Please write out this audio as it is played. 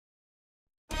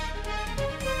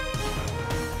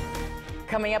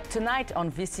Coming up tonight on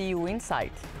VCU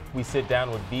InSight. We sit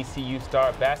down with VCU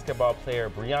star basketball player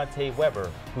Briante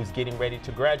Weber, who's getting ready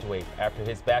to graduate after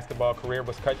his basketball career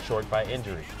was cut short by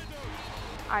injury.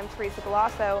 I'm Teresa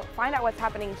Galasso. Find out what's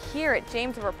happening here at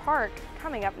James River Park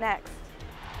coming up next.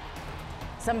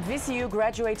 Some VCU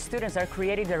graduate students are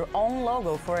creating their own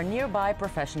logo for a nearby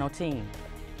professional team.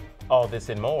 All this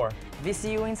and more.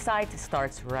 VCU InSight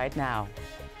starts right now.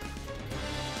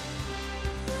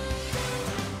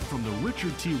 From the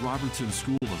Richard T. Robertson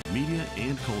School of Media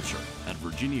and Culture at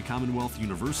Virginia Commonwealth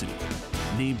University,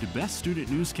 named Best Student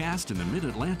Newscast in the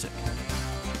Mid-Atlantic,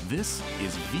 this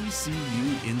is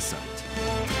VCU InSight.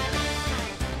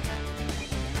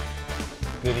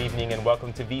 Good evening and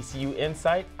welcome to VCU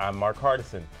InSight. I'm Mark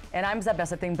Hardison. And I'm Isabel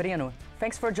Timbrino.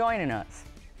 Thanks for joining us.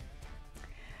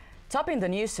 Topping the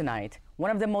news tonight,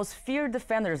 one of the most feared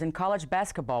defenders in college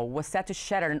basketball was set to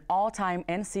shatter an all-time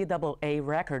NCAA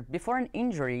record before an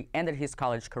injury ended his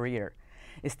college career.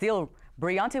 Still,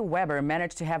 Briante Weber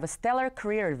managed to have a stellar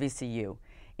career at VCU.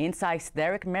 InSight's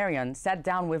Derek Marion sat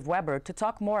down with Weber to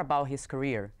talk more about his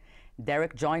career.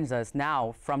 Derek joins us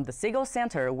now from the Siegel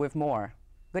Center with more.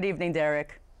 Good evening,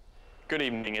 Derek. Good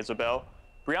evening, Isabel.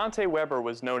 Briante Weber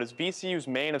was known as VCU's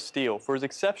man of steel for his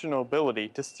exceptional ability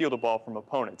to steal the ball from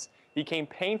opponents. He came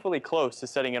painfully close to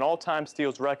setting an all-time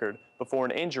steals record before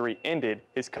an injury ended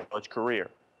his college career.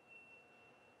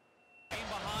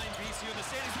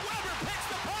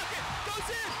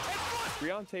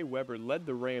 Briante Weber led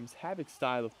the Rams' havoc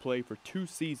style of play for 2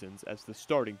 seasons as the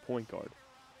starting point guard.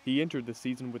 He entered the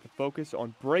season with a focus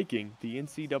on breaking the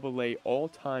NCAA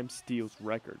all-time steals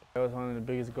record. It was one of the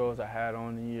biggest goals I had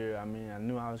on the year. I mean, I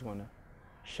knew I was going to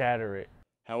shatter it.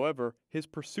 However, his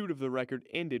pursuit of the record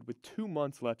ended with 2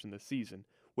 months left in the season.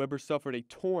 Weber suffered a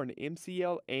torn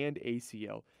MCL and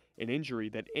ACL, an injury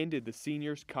that ended the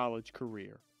senior's college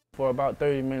career. For about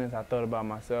 30 minutes, I thought about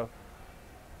myself,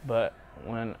 but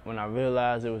when I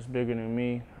realized it was bigger than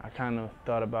me, I kind of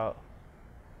thought about,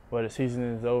 well, the season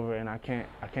is over and I can't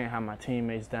have my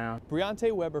teammates down.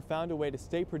 Briante Weber found a way to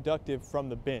stay productive from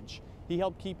the bench. He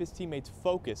helped keep his teammates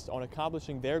focused on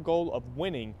accomplishing their goal of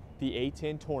winning the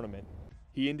A-10 tournament.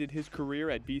 He ended his career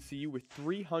at VCU with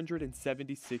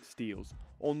 376 steals,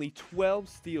 only 12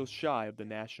 steals shy of the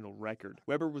national record.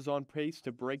 Weber was on pace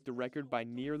to break the record by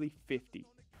nearly 50.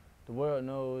 The world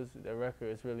knows the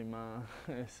record is really mine,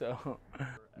 so.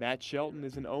 Matt Shelton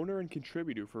is an owner and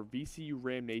contributor for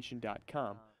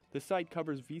VCURamNation.com. The site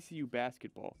covers VCU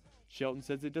basketball. Shelton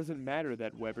says it doesn't matter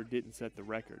that Weber didn't set the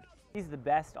record. He's the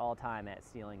best all time at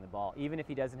stealing the ball, even if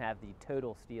he doesn't have the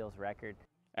total steals record.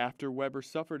 After Weber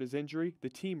suffered his injury, the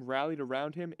team rallied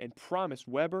around him and promised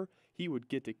Weber he would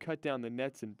get to cut down the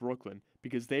nets in Brooklyn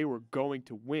because they were going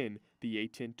to win the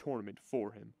A-10 tournament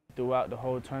for him. Throughout the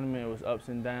whole tournament, it was ups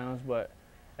and downs, but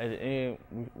at the end,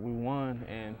 we won,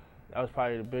 and that was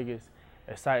probably the biggest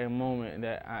exciting moment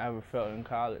that I ever felt in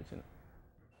college.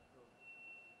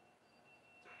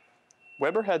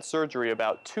 Weber had surgery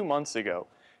about 2 months ago.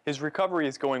 His recovery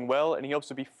is going well, and he hopes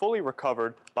to be fully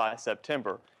recovered by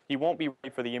September. He won't be ready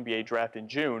for the NBA draft in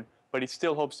June, but he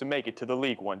still hopes to make it to the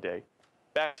league one day.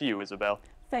 Back to you, Isabel.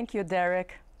 Thank you,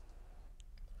 Derek.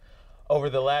 Over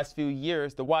the last few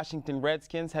years, the Washington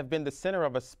Redskins have been the center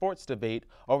of a sports debate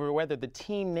over whether the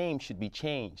team name should be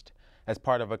changed. As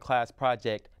part of a class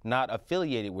project not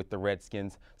affiliated with the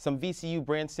Redskins, some VCU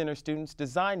Brand Center students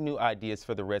designed new ideas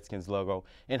for the Redskins logo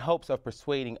in hopes of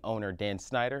persuading owner Dan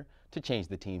Snyder to change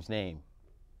the team's name.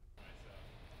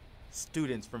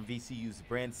 Students from VCU's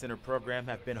Brand Center program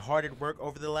have been hard at work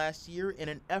over the last year in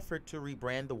an effort to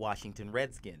rebrand the Washington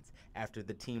Redskins after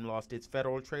the team lost its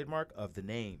federal trademark of the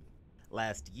name.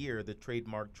 Last year, the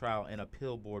Trademark Trial and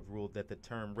Appeal Board ruled that the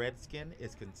term Redskin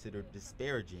is considered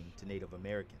disparaging to Native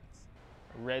Americans.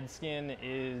 Redskin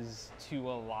is to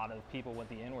a lot of people what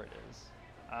the N-word is,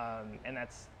 and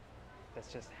that's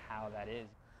just how that is.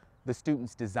 The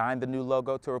students designed the new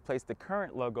logo to replace the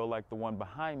current logo like the one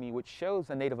behind me, which shows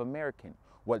a Native American,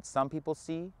 what some people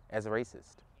see as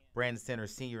racist. Brand Center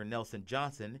senior Nelson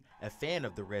Johnson, a fan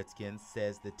of the Redskins,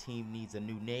 says the team needs a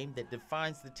new name that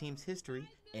defines the team's history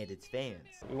and its fans.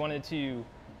 We wanted to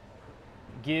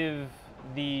give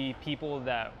the people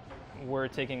that were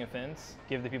taking offense,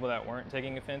 give the people that weren't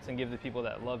taking offense, and give the people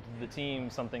that loved the team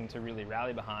something to really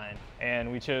rally behind.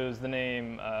 And we chose the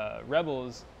name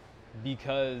Rebels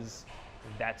because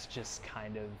that's just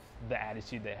kind of the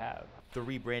attitude they have. The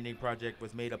rebranding project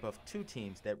was made up of 2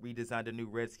 teams that redesigned a new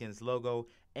Redskins logo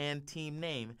and team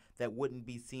name that wouldn't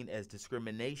be seen as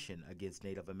discrimination against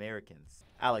Native Americans.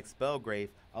 Alex Belgrave,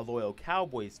 a loyal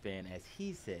Cowboys fan as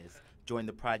he says, joined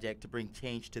the project to bring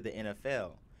change to the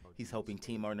NFL. He's hoping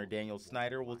team owner Daniel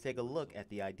Snyder will take a look at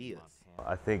the ideas.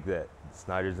 I think that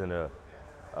Snyder's in a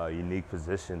unique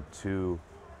position to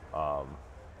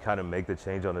kind of make the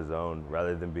change on his own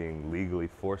rather than being legally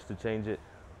forced to change it.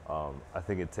 I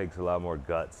think it takes a lot more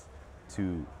guts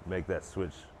to make that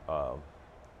switch on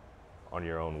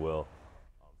your own will.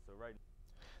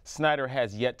 Snyder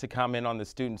has yet to comment on the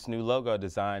students' new logo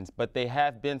designs, but they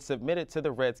have been submitted to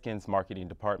the Redskins marketing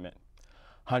department.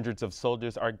 Hundreds of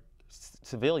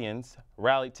civilians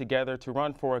rallied together to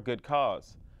run for a good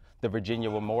cause. The Virginia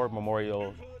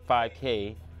Memorial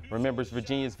 5K remembers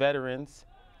Virginia's veterans.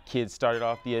 Kids started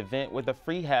off the event with a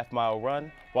free half-mile run,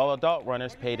 while adult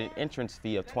runners paid an entrance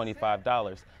fee of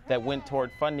 $25 that went toward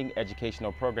funding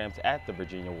educational programs at the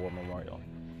Virginia War Memorial.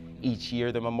 Each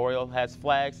year, the memorial has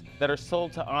flags that are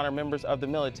sold to honor members of the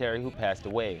military who passed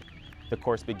away. The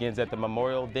course begins at the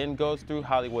memorial, then goes through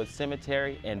Hollywood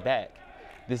Cemetery and back.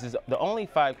 This is the only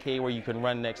 5K where you can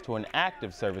run next to an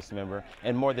active service member,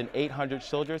 and more than 800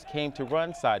 soldiers came to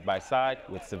run side by side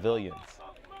with civilians.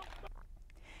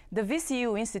 The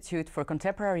VCU Institute for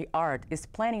Contemporary Art is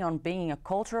planning on being a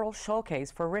cultural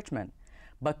showcase for Richmond,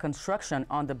 but construction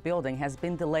on the building has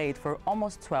been delayed for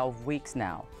almost 12 weeks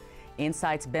now.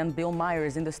 InSight's Ben Bill Meyer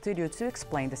is in the studio to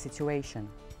explain the situation.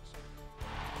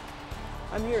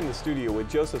 I'm here in the studio with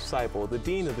Joseph Seipel, the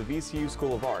Dean of the VCU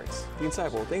School of Arts. Dean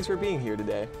Seipel, thanks for being here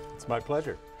today. It's my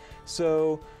pleasure.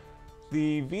 So,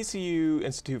 the VCU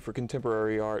Institute for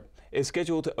Contemporary Art is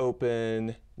scheduled to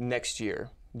open next year,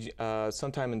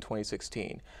 sometime in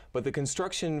 2016. But the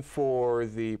construction for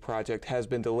the project has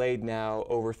been delayed now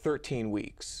over 13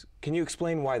 weeks. Can you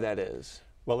explain why that is?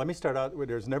 Well, let me start out with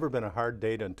there's never been a hard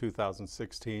date in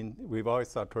 2016. We've always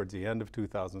thought towards the end of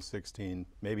 2016,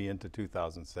 maybe into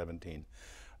 2017.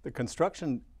 The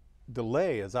construction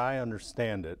delay, as I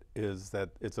understand it, is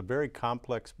that it's a very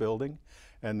complex building,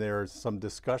 and there's some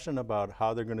discussion about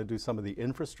how they're going to do some of the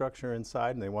infrastructure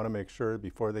inside, and they want to make sure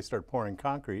before they start pouring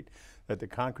concrete that the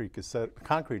concrete is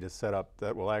set up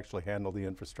that will actually handle the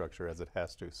infrastructure as it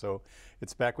has to. So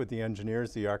it's back with the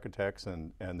engineers, the architects,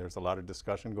 and there's a lot of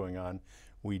discussion going on.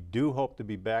 We do hope to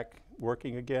be back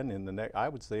working again in the I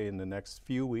would say in the next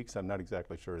few weeks. I'm not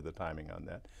exactly sure of the timing on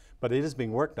that. But it is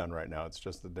being worked on right now. It's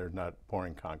just that they're not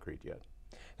pouring concrete yet.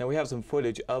 Now we have some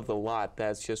footage of the lot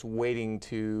that's just waiting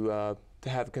to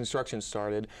have construction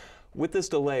started. With this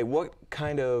delay, what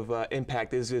kind of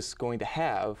impact is this going to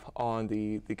have on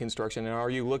the construction, and are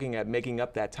you looking at making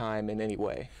up that time in any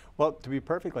way? Well, to be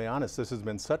perfectly honest, this has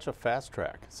been such a fast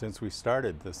track since we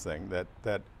started this thing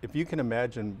that if you can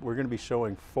imagine, we're going to be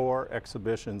showing 4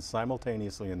 exhibitions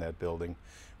simultaneously in that building.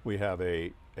 We have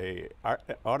a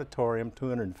auditorium,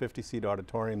 250-seat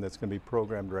auditorium that's going to be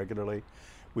programmed regularly.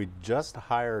 We just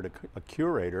hired a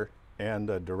curator and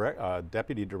a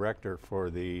deputy director for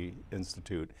the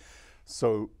Institute.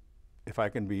 So if I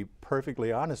can be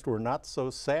perfectly honest, we're not so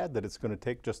sad that it's going to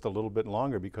take just a little bit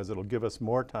longer because it'll give us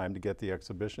more time to get the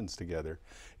exhibitions together.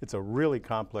 It's a really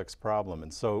complex problem,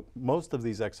 and so most of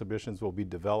these exhibitions will be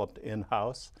developed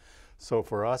in-house. So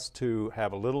for us to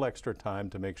have a little extra time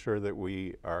to make sure that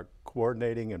we are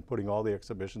coordinating and putting all the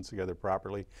exhibitions together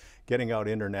properly, getting out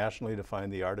internationally to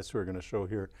find the artists who are going to show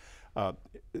here,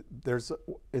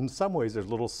 in some ways, there's a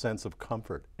little sense of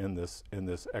comfort in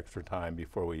this extra time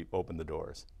before we open the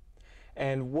doors.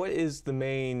 And what is the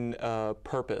main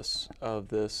purpose of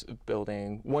this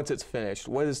building once it's finished?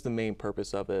 What is the main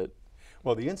purpose of it?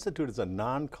 Well, the Institute is a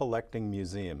non-collecting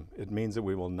museum. It means that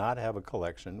we will not have a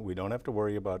collection. We don't have to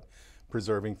worry about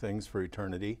preserving things for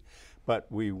eternity, but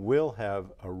we will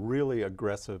have a really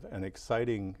aggressive and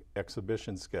exciting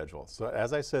exhibition schedule. So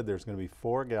as I said, there's going to be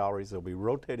 4 galleries. There'll be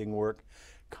rotating work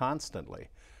constantly.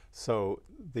 So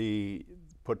the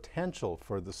potential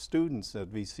for the students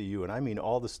at VCU, and I mean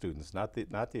all the students, not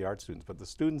the art students, but the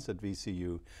students at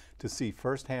VCU, to see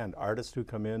firsthand artists who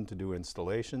come in to do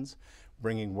installations,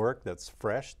 bringing work that's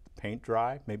fresh, paint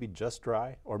dry, maybe just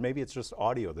dry, or maybe it's just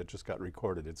audio that just got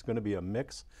recorded. It's going to be a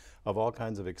mix of all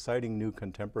kinds of exciting new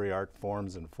contemporary art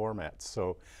forms and formats.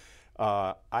 So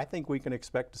I think we can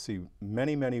expect to see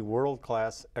many, many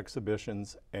world-class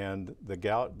exhibitions, and the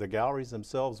galleries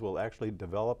themselves will actually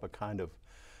develop a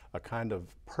kind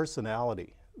of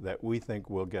personality that we think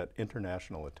will get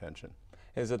international attention.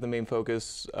 Is that the main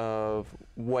focus of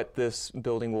what this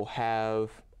building will have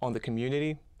on the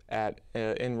community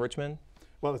in Richmond?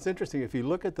 Well, it's interesting. If you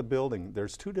look at the building,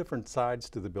 there's 2 different sides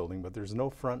to the building, but there's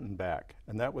no front and back.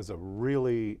 And that was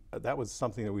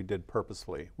something that we did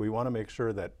purposefully. We want to make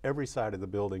sure that every side of the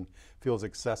building feels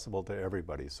accessible to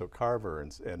everybody. So Carver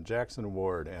and Jackson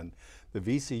Ward and the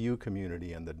VCU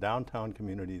community and the downtown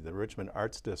community, the Richmond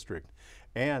Arts District,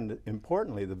 and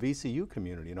importantly, the VCU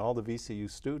community and all the VCU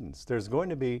students.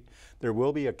 There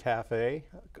will be a cafe,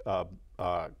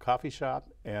 coffee shop,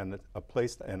 and a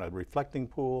place and a reflecting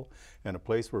pool, and a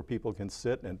place where people can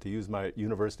sit and, to use my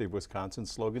University of Wisconsin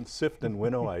slogan, sift and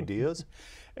winnow ideas.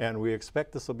 And we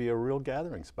expect this will be a real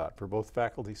gathering spot for both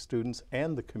faculty, students,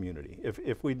 and the community.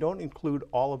 If we don't include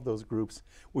all of those groups,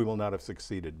 we will not have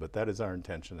succeeded, but that is our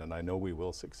intention, and I know we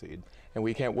will succeed. And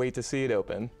we can't wait to see it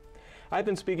open. I've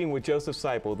been speaking with Joseph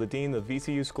Seipel, the Dean of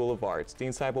VCU School of Arts.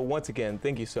 Dean Seipel, once again,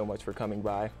 thank you so much for coming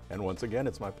by. And once again,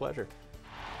 it's my pleasure.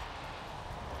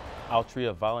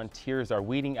 Altria volunteers are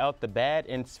weeding out the bad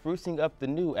and sprucing up the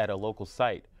new at a local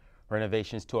site.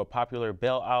 Renovations to a popular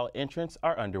Belle Isle entrance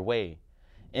are underway.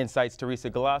 InSight's Teresa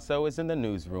Galasso is in the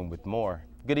newsroom with more.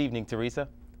 Good evening, Teresa.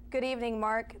 Good evening,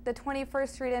 Mark. The 21st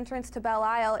Street entrance to Belle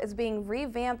Isle is being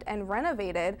revamped and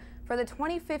renovated for the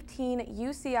 2015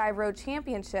 UCI Road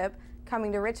Championship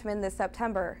coming to Richmond this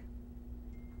September.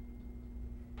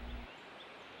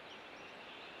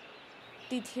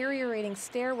 Deteriorating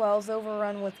stairwells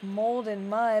overrun with mold and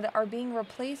mud are being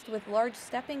replaced with large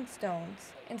stepping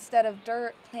stones. Instead of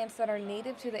dirt, plants that are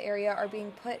native to the area are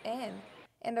being put in,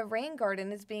 and a rain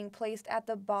garden is being placed at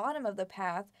the bottom of the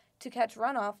path to catch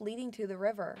runoff leading to the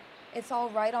river. It's all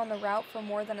right on the route for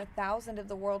more than 1,000 of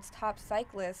the world's top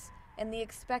cyclists and the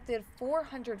expected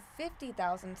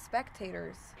 450,000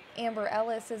 spectators. Amber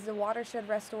Ellis is the watershed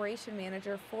restoration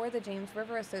manager for the James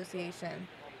River Association.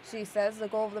 She says the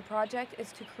goal of the project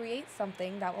is to create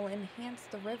something that will enhance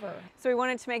the river. So we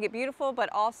wanted to make it beautiful, but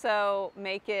also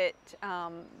make it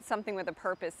something with a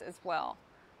purpose as well,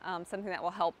 something that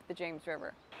will help the James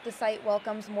River. The site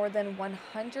welcomes more than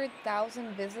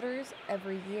 100,000 visitors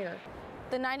every year.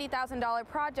 The $90,000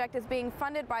 project is being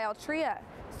funded by Altria,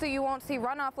 so you won't see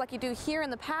runoff like you do here in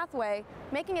the pathway,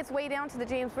 making its way down to the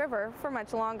James River for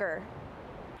much longer.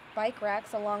 Bike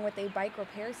racks along with a bike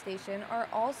repair station are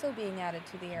also being added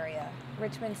to the area.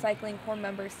 Richmond Cycling Corps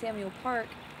member Samuel Park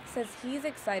says he's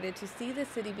excited to see the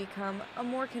city become a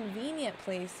more convenient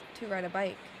place to ride a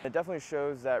bike. It definitely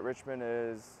shows that Richmond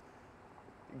is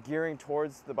gearing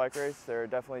towards the bike race. They're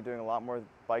definitely doing a lot more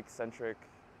bike-centric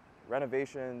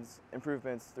renovations,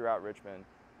 improvements throughout Richmond.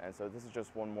 And so this is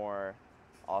just one more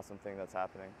awesome thing that's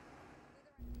happening.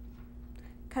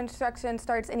 Construction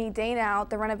starts any day now.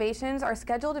 The renovations are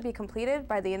scheduled to be completed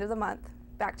by the end of the month.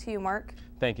 Back to you, Mark.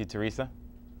 Thank you, Teresa.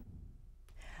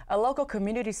 A local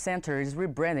community center is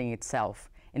rebranding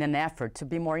itself in an effort to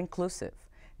be more inclusive.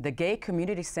 The Gay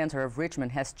Community Center of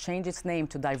Richmond has changed its name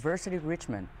to Diversity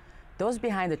Richmond. Those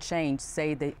behind the change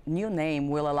say the new name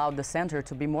will allow the center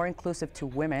to be more inclusive to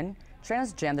women,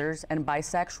 transgenders, and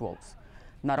bisexuals.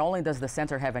 Not only does the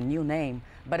center have a new name,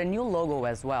 but a new logo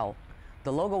as well.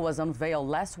 The logo was unveiled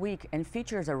last week and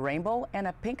features a rainbow and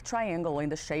a pink triangle in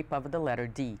the shape of the letter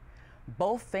D.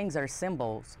 Both things are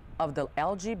symbols of the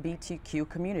LGBTQ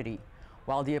community.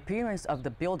 While the appearance of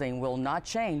the building will not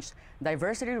change,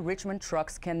 Diversity Richmond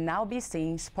trucks can now be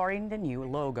seen sporting the new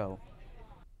logo.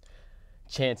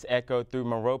 Chants echoed through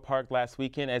Monroe Park last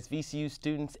weekend as VCU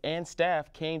students and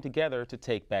staff came together to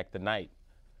take back the night.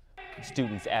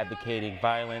 Students Advocating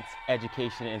Violence,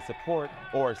 Education and Support,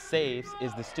 or SAVES,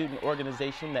 is the student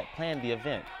organization that planned the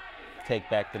event. Take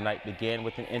Back the Night began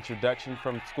with an introduction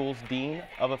from school's Dean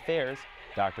of Affairs,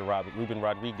 Dr. Ruben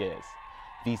Rodriguez.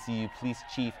 VCU Police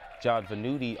Chief John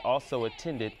Venuti also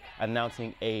attended,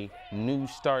 announcing a New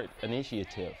Start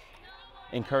initiative,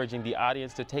 encouraging the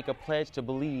audience to take a pledge to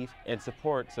believe and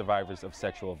support survivors of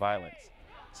sexual violence.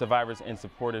 Survivors and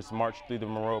supporters marched through the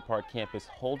Monroe Park campus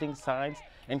holding signs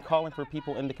and calling for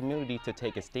people in the community to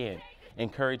take a stand,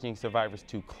 encouraging survivors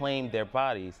to claim their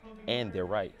bodies and their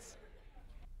rights.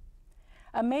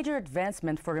 A major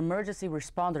advancement for emergency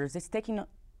responders is taking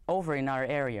over in our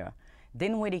area.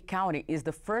 Dinwiddie County is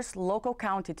the first local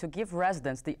county to give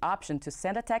residents the option to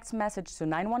send a text message to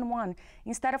 911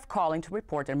 instead of calling to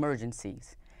report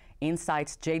emergencies.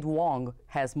 InSight's Jade Wong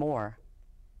has more.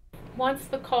 Once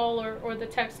the caller or the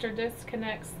texter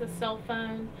disconnects the cell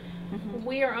phone,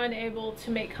 we are unable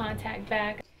to make contact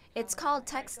back. It's called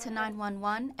Text to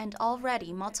 911, and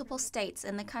already multiple states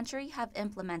in the country have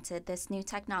implemented this new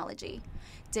technology.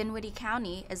 Dinwiddie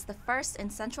County is the first in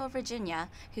Central Virginia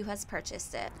who has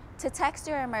purchased it. To text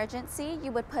your emergency,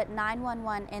 you would put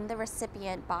 911 in the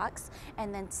recipient box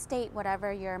and then state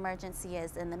whatever your emergency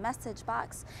is in the message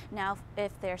box. Now,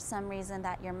 if there's some reason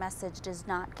that your message does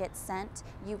not get sent,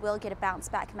 you will get a bounce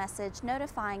back message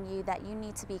notifying you that you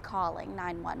need to be calling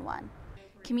 911.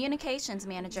 Communications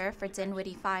Manager for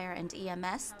Dinwiddie Fire and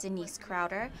EMS, Denise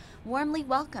Crowder, warmly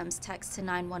welcomes Text to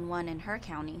 911 in her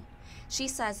county. She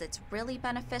says it's really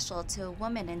beneficial to a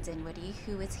woman in Dinwiddie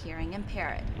who is hearing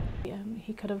impaired.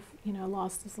 He could have,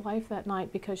 lost his life that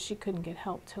night because she couldn't get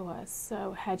help to us.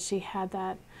 So had she had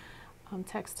that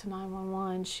text to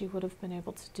 911, she would have been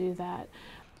able to do that.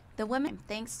 The women,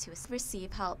 thanks to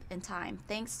receive help in time,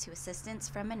 thanks to assistance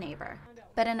from a neighbor.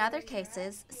 But in other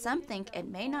cases, some think it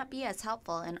may not be as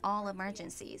helpful in all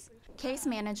emergencies. Case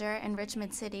manager in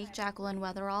Richmond City, Jacqueline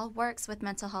Weatherall, works with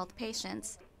mental health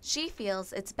patients. She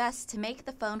feels it's best to make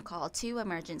the phone call to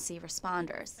emergency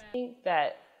responders. I think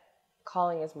that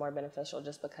calling is more beneficial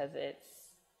just because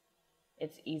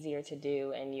it's easier to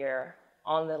do and you're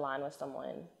on the line with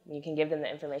someone. You can give them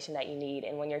the information that you need,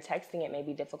 and when you're texting, it may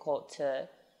be difficult to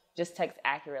just text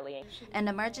accurately. And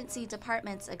emergency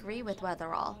departments agree with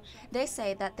Weatherall. They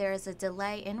say that there is a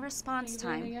delay in response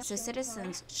time, so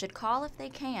citizens should call if they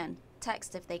can,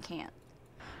 text if they can't.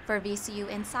 For VCU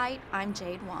InSight, I'm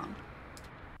Jade Wong.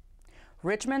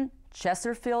 Richmond,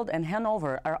 Chesterfield, and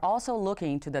Hanover are also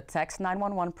looking to the Text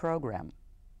 911 program.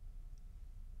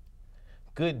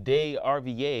 Good Day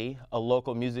RVA, a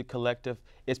local music collective,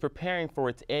 is preparing for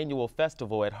its annual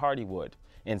festival at Hardywood.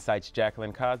 InSight's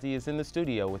Jacqueline Kazi is in the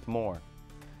studio with more.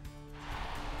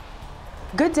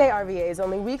 Good Day RVA is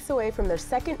only weeks away from their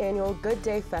second annual Good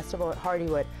Day Festival at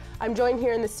Hardywood. I'm joined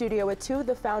here in the studio with two of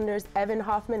the founders, Evan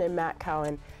Hoffman and Matt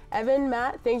Cowan. Evan,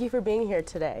 Matt, thank you for being here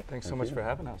today. Thanks so much for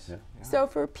having us. Yeah. So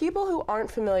for people who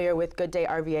aren't familiar with Good Day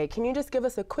RVA, can you just give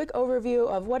us a quick overview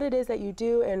of what it is that you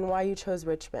do and why you chose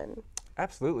Richmond?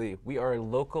 Absolutely. We are a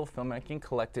local filmmaking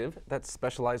collective that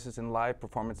specializes in live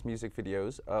performance music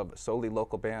videos of solely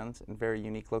local bands in very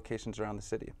unique locations around the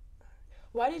city.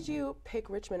 Why did you pick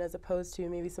Richmond as opposed to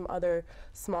maybe some other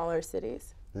smaller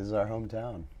cities? This is our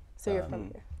hometown. So you're from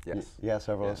here? Yes. Yeah,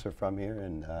 several of us are from here,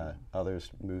 and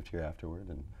others moved here afterward,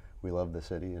 and we love the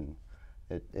city, and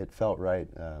it felt right.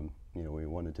 We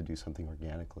wanted to do something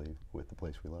organically with the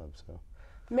place we love. So.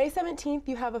 May 17th,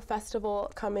 you have a festival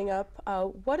coming up.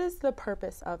 What is the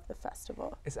purpose of the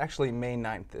festival? It's actually May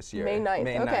 9th this year. May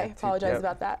 9th, okay. Apologize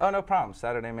about that. Oh, no problem.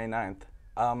 Saturday, May 9th.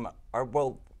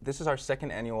 This is our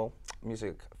second annual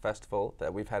music festival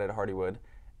that we've had at Hardywood.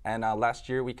 And last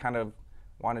year, we kind of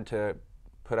wanted to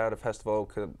put out a festival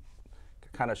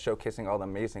kind of showcasing all the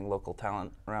amazing local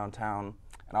talent around town,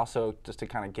 and also just to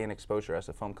kind of gain exposure as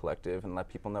a film collective and let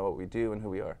people know what we do and who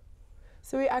we are.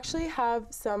 So we actually have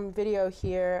some video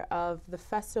here of the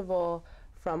festival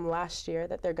from last year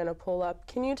that they're going to pull up.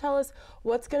 Can you tell us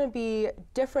what's going to be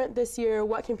different this year?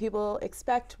 What can people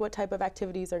expect? What type of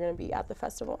activities are going to be at the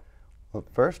festival? Well,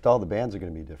 first, all the bands are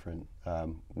going to be different.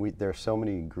 There are so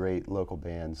many great local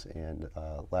bands, and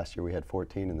last year we had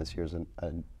 14, and this year's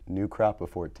a new crop of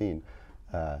 14.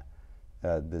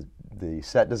 The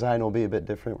set design will be a bit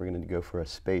different. We're going to go for a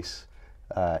space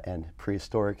and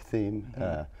prehistoric theme.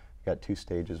 Got two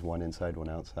stages, one inside, one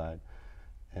outside.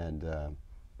 And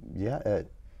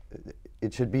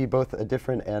it should be both a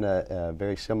different and a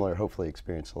very similar, hopefully,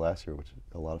 experience to last year, which is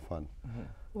a lot of fun.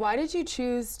 Why did you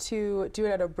choose to do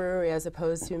it at a brewery as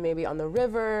opposed to maybe on the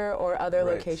river or other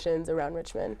locations around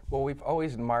Richmond? Well, we've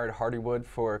always admired Hardywood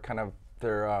for kind of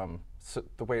their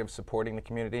the way of supporting the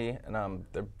community, and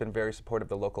they've been very supportive of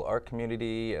the local art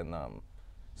community and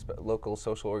local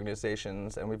social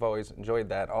organizations, and we've always enjoyed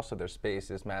that. Also, their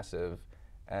space is massive,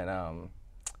 and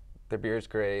their beer is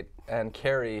great. And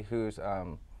Carrie, who's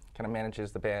kind of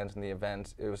manages the bands and the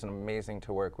events, it was amazing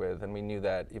to work with, and we knew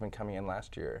that even coming in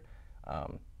last year.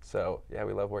 So yeah,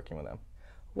 we love working with them.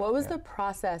 What was the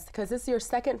process? Because this is your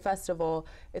second festival.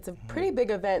 It's a pretty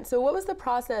big event. So what was the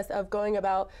process of going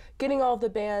about getting all of the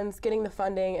bands, getting the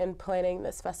funding, and planning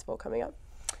this festival coming up?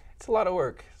 It's a lot of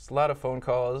work. It's a lot of phone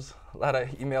calls, a lot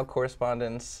of email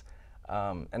correspondence.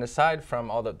 And aside from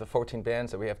all the 14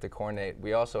 bands that we have to coordinate,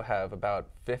 we also have about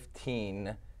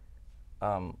 15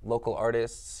 local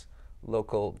artists,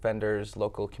 local vendors,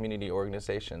 local community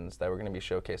organizations that we're going to be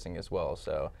showcasing as well.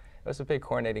 So it was a big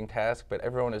coordinating task, but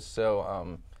everyone is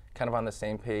so kind of on the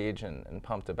same page and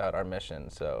pumped about our mission,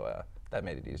 so that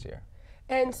made it easier.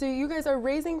 And so you guys are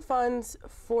raising funds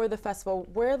for the festival.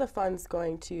 Where are the funds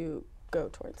going to go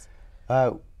towards?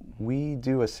 We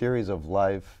do a series of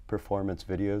live performance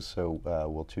videos, so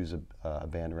we'll choose a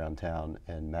band around town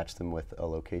and match them with a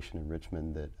location in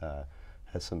Richmond that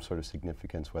has some sort of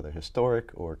significance, whether historic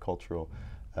or cultural,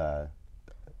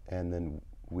 and then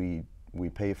we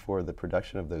pay for the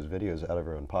production of those videos out of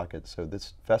our own pockets. So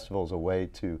this festival is a way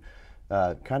to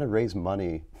kind of raise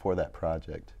money for that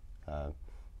project,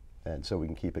 and so we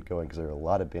can keep it going, because there are a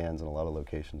lot of bands and a lot of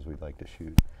locations we'd like to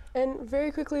shoot. And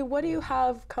very quickly, what do you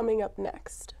have coming up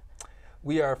next?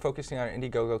 We are focusing on our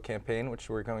Indiegogo campaign, which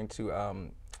we're going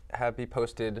to be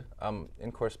posted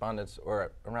in correspondence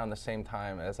or around the same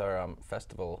time as our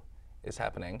festival is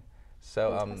happening.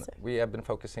 So we have been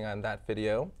focusing on that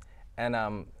video,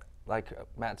 and like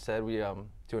Matt said, we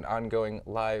do an ongoing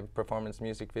live performance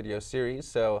music video series.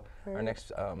 So our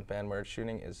next band we're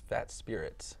shooting is Fat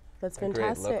Spirits. That's Great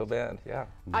fantastic. local band, yeah.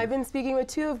 I've been speaking with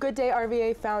two of Good Day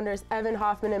RVA founders, Evan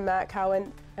Hoffman and Matt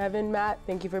Cowan. Evan, Matt,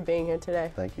 thank you for being here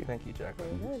today. Thank you. Thank you,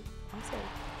 Jacqueline. Very good. Awesome.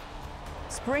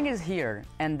 Spring is here,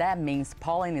 and that means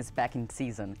pollen is back in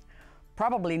season.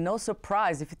 Probably no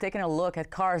surprise if you're taking a look at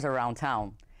cars around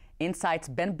town. InSight's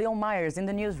Ben Bill Myers in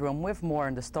the newsroom with more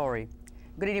on the story.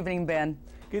 Good evening, Ben.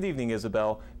 Good evening,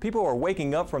 Isabel. People are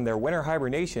waking up from their winter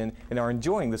hibernation and are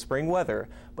enjoying the spring weather,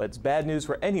 but it's bad news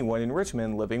for anyone in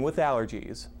Richmond living with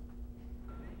allergies.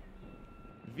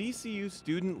 VCU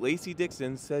student Lacey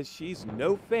Dixon says she's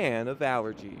no fan of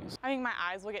allergies. I think my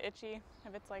eyes will get itchy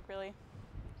if it's like really.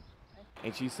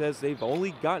 And she says they've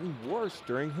only gotten worse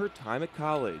during her time at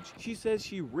college. She says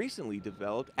she recently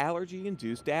developed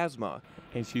allergy-induced asthma,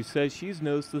 and she says she's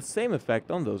noticed the same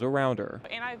effect on those around her.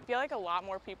 And I feel like a lot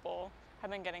more people have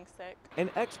been getting sick.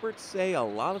 And experts say a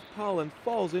lot of pollen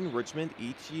falls in Richmond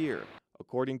each year.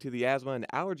 According to the Asthma and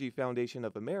Allergy Foundation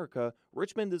of America,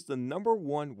 Richmond is the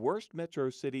 #1 worst metro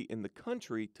city in the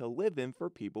country to live in for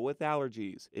people with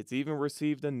allergies. It's even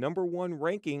received a #1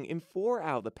 ranking in 4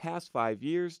 out of the past 5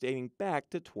 years, dating back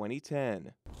to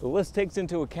 2010. The list takes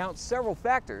into account several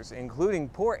factors, including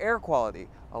poor air quality,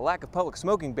 a lack of public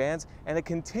smoking bans, and a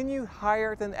continued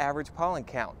higher than average pollen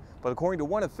count. But according to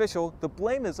one official, the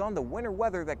blame is on the winter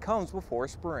weather that comes before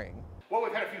spring. Well,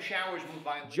 we've had a few showers move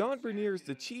by. John Bernier is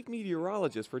the chief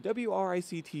meteorologist for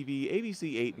WRIC-TV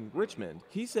ABC 8 in Richmond.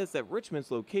 He says that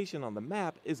Richmond's location on the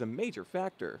map is a major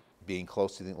factor. Being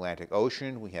close to the Atlantic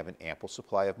Ocean, we have an ample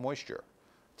supply of moisture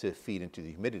to feed into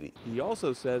the humidity. He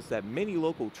also says that many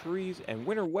local trees and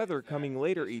winter weather coming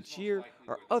later each year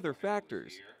are other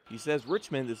factors. He says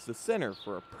Richmond is the center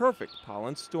for a perfect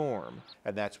pollen storm.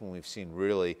 And that's when we've seen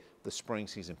really the spring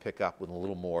season pick up with a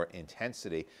little more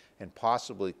intensity and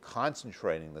possibly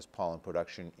concentrating this pollen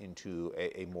production into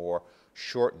a more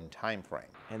shortened time frame.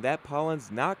 And that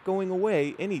pollen's not going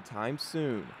away anytime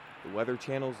soon. The Weather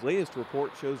Channel's latest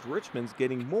report shows Richmond's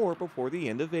getting more before the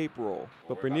end of April.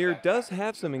 But Bernier does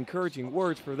have some encouraging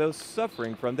words for those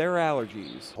suffering from their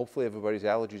allergies. Hopefully everybody's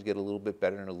allergies get a little bit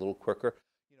better and a little quicker.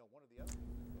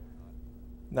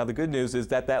 Now the good news is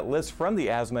that that list from the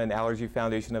Asthma and Allergy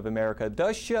Foundation of America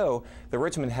does show that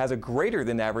Richmond has a greater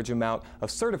than average amount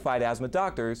of certified asthma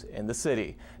doctors in the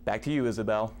city. Back to you,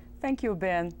 Isabel. Thank you,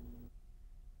 Ben.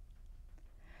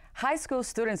 High school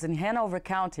students in Hanover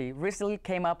County recently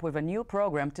came up with a new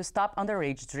program to stop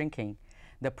underage drinking.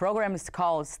 The program is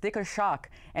called Sticker Shock,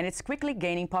 and it's quickly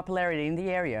gaining popularity in the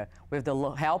area. With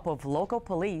the help of local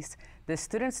police, the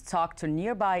students talk to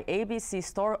nearby ABC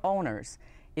store owners.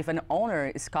 If an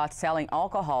owner is caught selling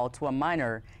alcohol to a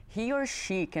minor, he or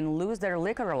she can lose their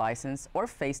liquor license or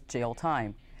face jail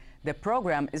time. The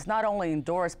program is not only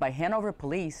endorsed by Hanover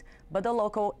Police, but the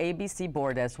local ABC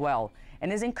board as well,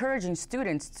 and is encouraging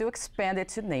students to expand it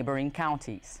to neighboring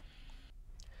counties.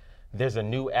 There's a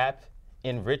new app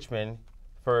in Richmond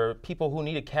for people who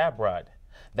need a cab ride.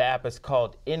 The app is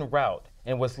called En Route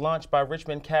and was launched by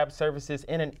Richmond Cab Services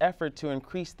in an effort to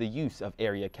increase the use of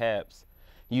area cabs.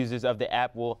 Users of the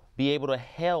app will be able to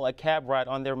hail a cab ride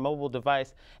on their mobile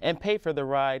device and pay for the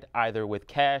ride either with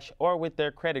cash or with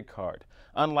their credit card,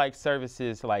 unlike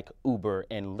services like Uber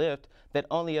and Lyft that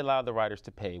only allow the riders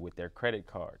to pay with their credit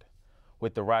card.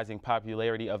 With the rising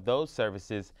popularity of those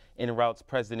services, En Route's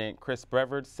president Chris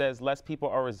Brevard says less people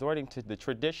are resorting to the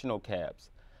traditional cabs.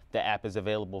 The app is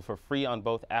available for free on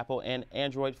both Apple and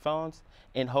Android phones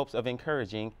in hopes of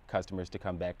encouraging customers to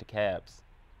come back to cabs.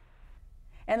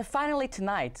 And finally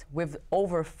tonight, with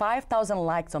over 5,000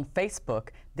 likes on Facebook,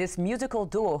 this musical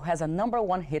duo has a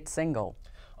 #1 hit single.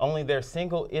 Only their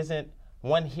single isn't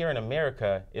one here in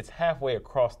America, it's halfway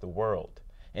across the world.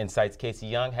 InSight's Casey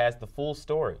Young has the full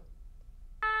story.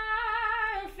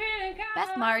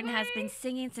 Beth Martin has been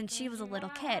singing since she was a little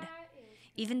kid.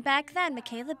 Even back then,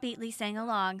 Michaela Beatley sang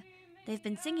along. They've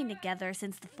been singing together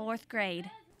since the 4th grade.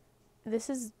 This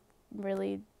is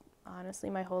really, honestly,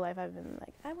 my whole life I've been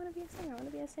like, I want to be a singer, I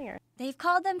want to be a singer. They've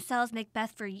called themselves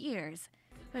Macbeth for years,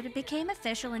 but it became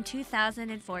official in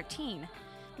 2014.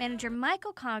 Manager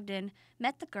Michael Congdon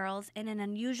met the girls in an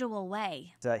unusual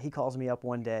way. He calls me up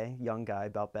one day, young guy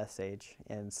about Beth's age,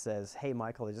 and says, hey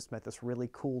Michael, I just met this really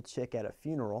cool chick at a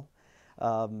funeral.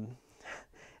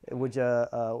 Would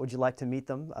you like to meet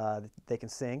them? They can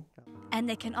sing. And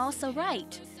they can also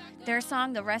write. Their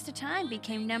song, The Rest of Time,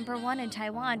 became #1 in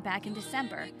Taiwan back in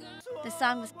December. The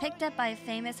song was picked up by a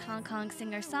famous Hong Kong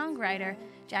singer-songwriter,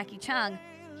 Jackie Chung.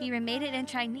 He remade it in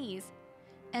Chinese,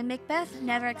 and Macbeth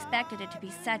never expected it to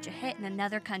be such a hit in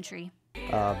another country.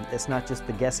 It's not just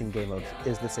the guessing game of,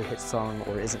 is this a hit song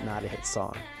or is it not a hit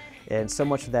song? And so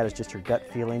much of that is just your gut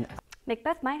feeling.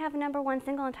 Macbeth might have a #1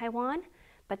 single in Taiwan,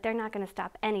 but they're not going to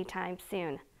stop anytime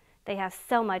soon. They have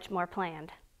so much more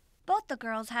planned. Both the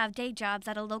girls have day jobs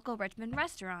at a local Richmond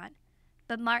restaurant,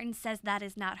 but Martin says that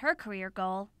is not her career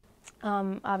goal.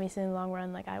 Obviously in the long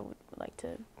run, I would like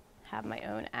to have my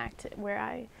own act where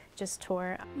I just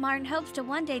tour. Martin hopes to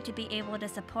one day to be able to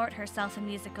support herself in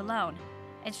music alone.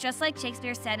 It's just like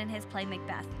Shakespeare said in his play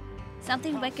Macbeth.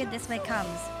 Something wicked this way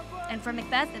comes. And for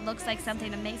Macbeth, it looks like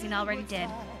something amazing already did.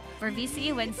 For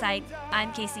VCU InSight,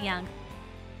 I'm Casey Young.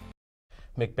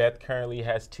 Macbeth currently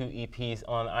has 2 EPs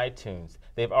on iTunes.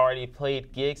 They've already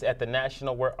played gigs at the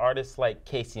National where artists like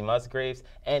Casey Musgraves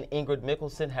and Ingrid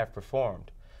Michaelson have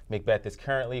performed. Macbeth is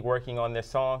currently working on their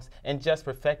songs and just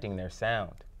perfecting their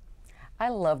sound. I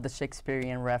love the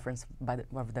Shakespearean reference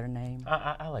of their name.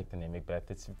 I like the name Macbeth.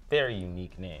 It's a very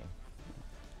unique name.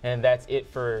 And that's it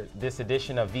for this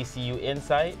edition of VCU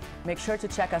InSight. Make sure to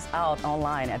check us out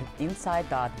online at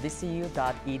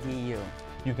insight.vcu.edu.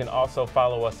 You can also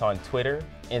follow us on Twitter,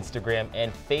 Instagram,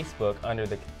 and Facebook under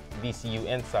the VCU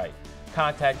InSight.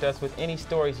 Contact us with any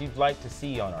stories you'd like to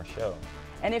see on our show.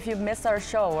 And if you've missed our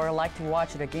show or like to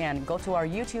watch it again, go to our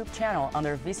YouTube channel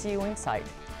under VCU InSight.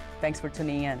 Thanks for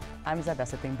tuning in. I'm Isabel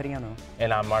Setembrino.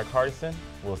 And I'm Mark Hardison.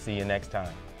 We'll see you next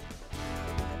time.